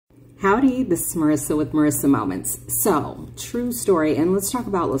Howdy, this is Marissa with Marisa Moments. So, true story, and let's talk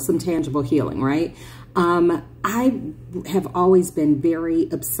about some tangible healing, right? I have always been very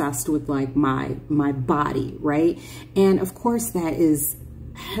obsessed with like my body, right? And of course that is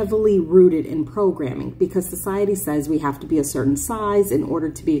heavily rooted in programming because society says we have to be a certain size in order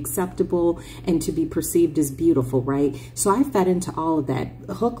to be acceptable and to be perceived as beautiful, right? So I fed into all of that.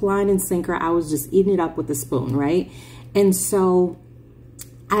 Hook, line, and sinker, I was just eating it up with a spoon, right? And so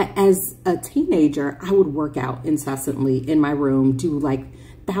as a teenager, I would work out incessantly in my room, do like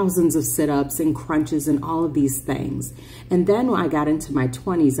thousands of sit-ups and crunches and all of these things. And then when I got into my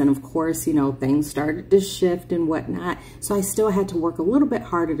 20s, and of course, you know, things started to shift and whatnot. So I still had to work a little bit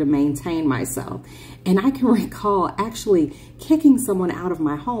harder to maintain myself. And I can recall actually kicking someone out of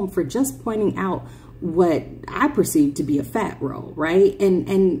my home for just pointing out what I perceived to be a fat roll, right?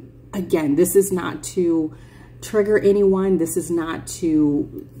 And again, this is not to trigger anyone. This is not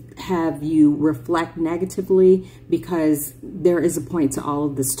to have you reflect negatively, because there is a point to all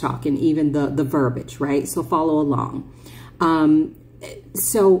of this talk and even the verbiage, right? So follow along.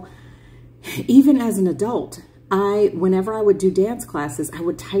 So even as an adult, whenever I would do dance classes, I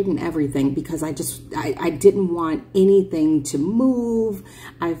would tighten everything because I didn't want anything to move.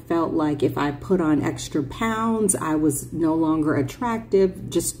 I felt like if I put on extra pounds, I was no longer attractive,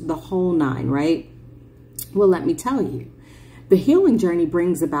 just the whole nine, right? Well, let me tell you, the healing journey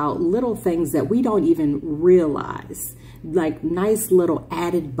brings about little things that we don't even realize, like nice little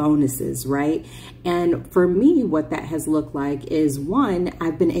added bonuses, right? And for me, what that has looked like is, one,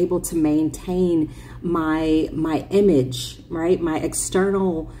 I've been able to maintain my image, right? My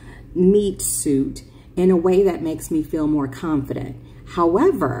external meat suit in a way that makes me feel more confident.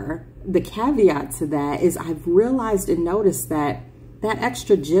 However, the caveat to that is I've realized and noticed that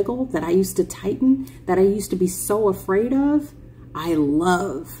extra jiggle that I used to tighten, that I used to be so afraid of, I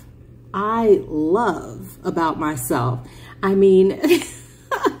love about myself. I mean,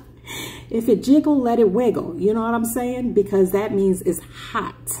 if it jiggle, let it wiggle. You know what I'm saying? Because that means it's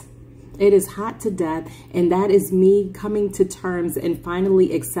hot. It is hot to death. And that is me coming to terms and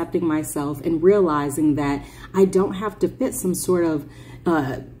finally accepting myself and realizing that I don't have to fit some sort of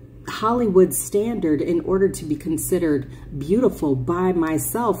Hollywood standard in order to be considered beautiful by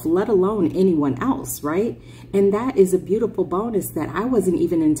myself, let alone anyone else, right? And that is a beautiful bonus that I wasn't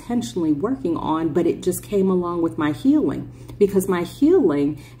even intentionally working on, but it just came along with my healing, because my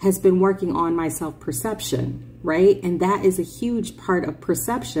healing has been working on my self-perception, right? And that is a huge part of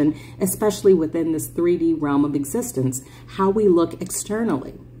perception, especially within this 3D realm of existence, how we look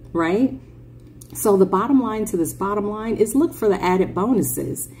externally, right? So the bottom line to this bottom line is look for the added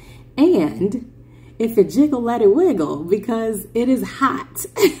bonuses. And if it jiggle, let it wiggle, because it is hot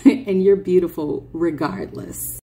and you're beautiful regardless.